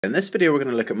In this video we're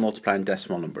going to look at multiplying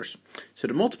decimal numbers. So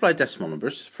to multiply decimal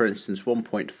numbers, for instance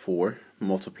 1.4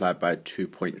 multiplied by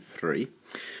 2.3,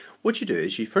 what you do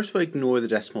is you first of all ignore the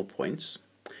decimal points,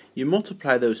 you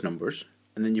multiply those numbers,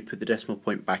 and then you put the decimal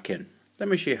point back in. Let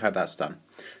me show you how that's done.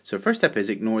 So first step is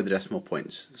ignore the decimal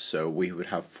points. So we would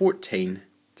have 14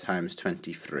 times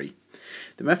 23.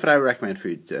 The method I recommend for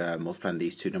you multiplying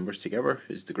these two numbers together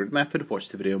is the grid method. Watch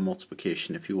the video on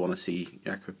multiplication if you want to see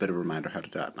a bit of a reminder how to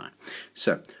do that now.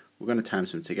 So we're going to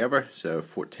times them together. So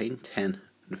 14, 10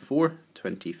 and 4,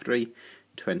 23,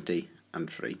 20 and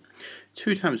 3.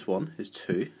 2 times 1 is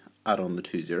 2, add on the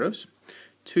 2 zeros.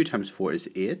 2 times 4 is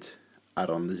 8, add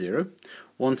on the 0.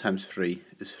 1 times 3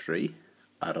 is 3,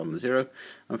 add on the 0,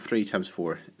 and 3 times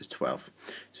 4 is 12.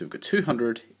 So we've got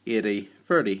 200, 80,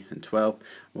 30 and 12, and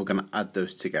we're going to add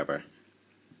those together.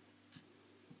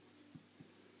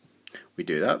 We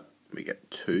do that, we get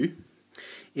 2.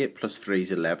 8 plus 3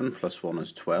 is 11, plus 1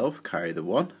 is 12, carry the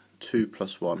 1. 2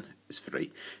 plus 1 is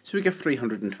 3. So we get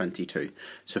 322.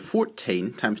 So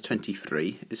 14 times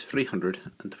 23 is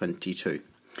 322.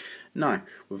 Now,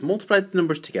 we've multiplied the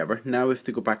numbers together. Now we have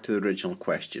to go back to the original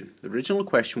question. The original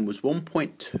question was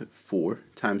 1.4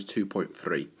 times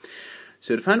 2.3.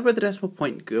 So to find where the decimal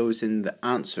point goes in the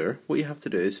answer, what you have to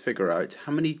do is figure out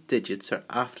how many digits are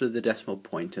after the decimal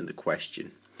point in the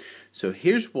question. So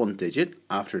here's one digit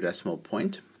after a decimal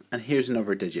point, and here's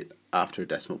another digit after a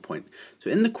decimal point. So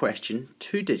in the question,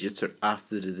 2 digits are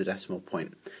after the decimal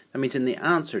point. That means in the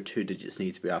answer, 2 digits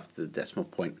need to be after the decimal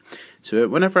point. So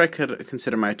whenever I could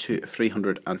consider my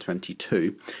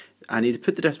 322, I need to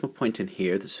put the decimal point in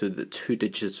here so that 2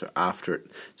 digits are after it.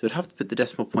 So I'd have to put the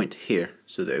decimal point here,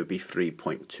 so that it would be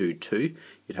 3.22.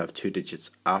 You'd have 2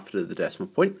 digits after the decimal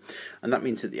point, and that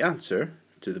means that the answer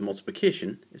to the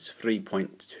multiplication is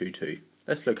 3.22.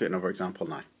 Let's look at another example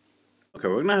now. Okay,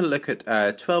 we're going to look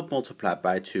at 12 multiplied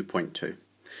by 2.2.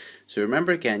 So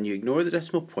remember again, you ignore the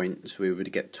decimal point, so we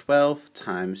would get 12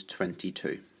 times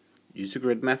 22. Use the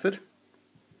grid method.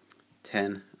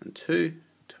 10 and 2,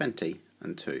 20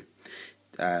 and 2.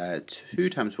 2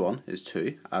 times 1 is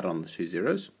 2, add on the 2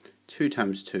 zeros. 2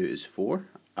 times 2 is 4,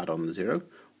 add on the 0.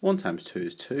 1 times 2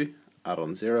 is 2, add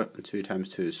on 0, and 2 times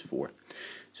 2 is 4.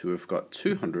 So we've got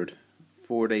 200,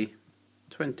 40,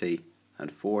 20 and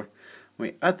 4. When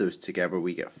we add those together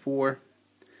we get 4,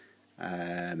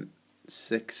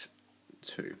 6,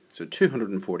 2. So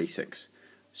 246.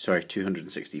 Sorry,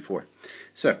 264.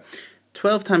 So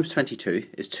 12 times 22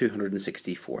 is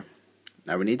 264.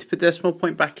 Now we need to put the decimal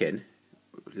point back in.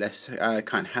 Let's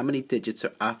count how many digits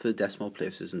are after the decimal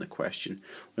places in the question.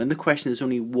 Well, in the question there's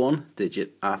only one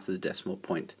digit after the decimal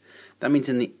point. That means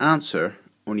in the answer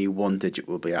only one digit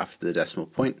will be after the decimal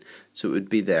point, so it would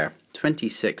be there,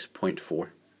 26.4.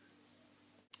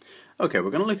 Okay,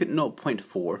 we're going to look at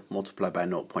 0.4 multiplied by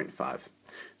 0.5.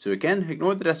 So again,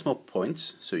 ignore the decimal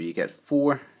points, so you get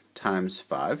 4 times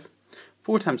 5.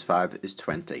 4 times 5 is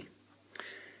 20.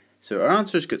 So our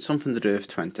answer's got something to do with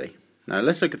 20. Now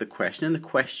let's look at the question. In the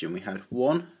question we had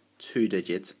 2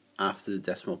 digits after the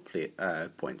decimal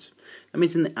points. That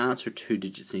means in the answer 2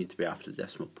 digits need to be after the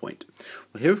decimal point.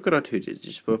 Well, here we've got our 2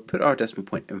 digits, we'll put our decimal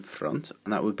point in front,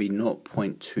 and that would be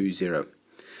 0.20.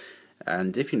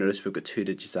 And if you notice, we've got 2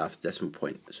 digits after the decimal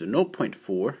point. So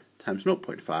 0.4 times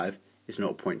 0.5 is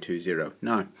 0.20.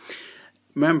 Now,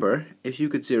 remember, if you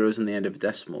get zeros on the end of a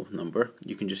decimal number,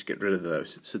 you can just get rid of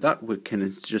those. So that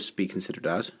can just be considered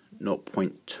as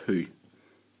 0.2.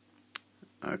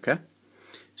 Okay?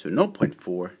 So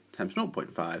 0.4 times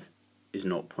 0.5 is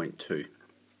 0.2.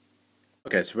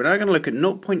 Okay, so we're now going to look at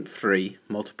 0.3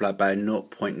 multiplied by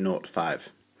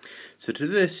 0.05. So to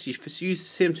this, you use the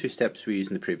same 2 steps we used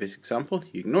in the previous example.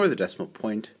 You ignore the decimal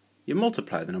point, you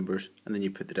multiply the numbers, and then you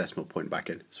put the decimal point back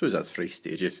in. I suppose that's 3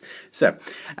 stages. So,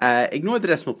 ignore the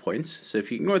decimal points. So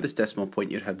if you ignore this decimal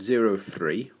point, you'd have 0,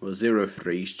 3. Well, 0,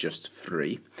 3 is just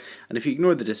 3. And if you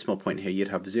ignore the decimal point here, you'd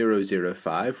have 0, 0,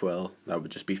 5. Well, that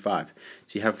would just be 5.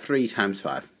 So you have 3 times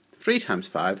 5. 3 times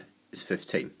 5 is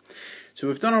 15. So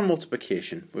we've done our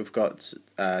multiplication. We've got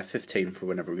 15 for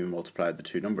whenever we multiply the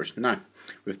two numbers. Now,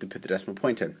 we have to put the decimal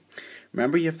point in.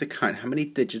 Remember, you have to count how many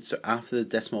digits are after the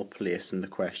decimal place in the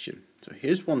question. So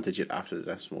here's one digit after the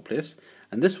decimal place,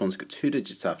 and this one's got 2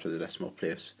 digits after the decimal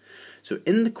place. So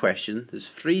in the question, there's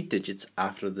 3 digits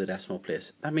after the decimal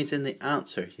place. That means in the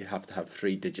answer, you have to have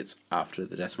 3 digits after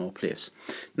the decimal place.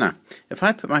 Now, if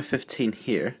I put my 15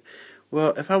 here,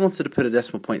 well, if I wanted to put a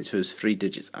decimal point so there's 3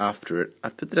 digits after it,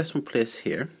 I'd put the decimal place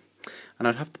here, and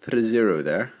I'd have to put a 0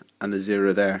 there and a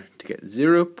 0 there to get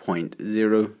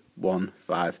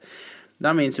 0.015.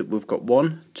 That means that we've got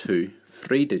 1, 2,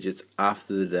 3 digits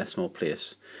after the decimal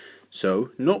place.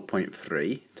 So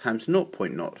 0.3 times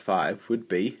 0.05 would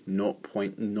be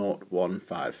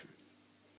 0.015.